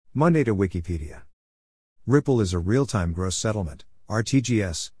Monday to Wikipedia. Ripple is a real-time gross settlement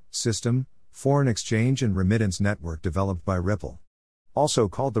 (RTGS) system, foreign exchange and remittance network developed by Ripple. Also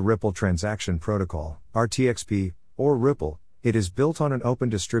called the Ripple Transaction Protocol (RTXP) or Ripple, it is built on an open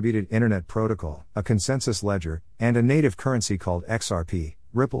distributed internet protocol, a consensus ledger, and a native currency called XRP,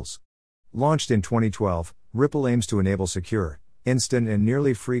 Ripples. Launched in 2012, Ripple aims to enable secure, instant and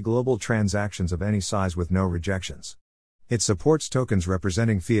nearly free global transactions of any size with no rejections. It supports tokens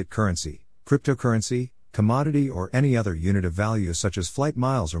representing fiat currency, cryptocurrency, commodity or any other unit of value such as flight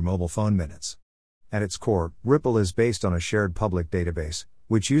miles or mobile phone minutes. At its core, Ripple is based on a shared public database,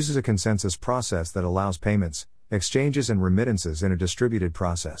 which uses a consensus process that allows payments, exchanges and remittances in a distributed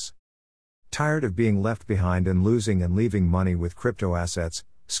process. Tired of being left behind and losing and leaving money with crypto assets?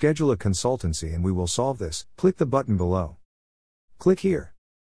 Schedule a consultancy and we will solve this. Click the button below. Click here.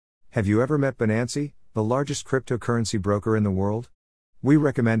 Have you ever met Binance, the largest cryptocurrency broker in the world? We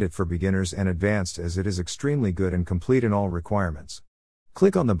recommend it for beginners and advanced as it is extremely good and complete in all requirements.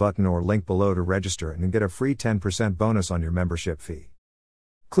 Click on the button or link below to register and get a free 10% bonus on your membership fee.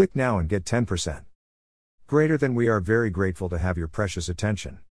 Click now and get 10%. Greater than. We are very grateful to have your precious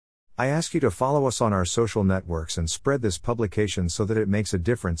attention. I ask you to follow us on our social networks and spread this publication so that it makes a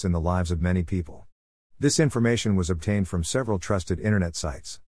difference in the lives of many people. This information was obtained from several trusted internet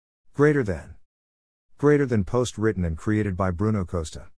sites. Greater than post written and created by Bruno Costa.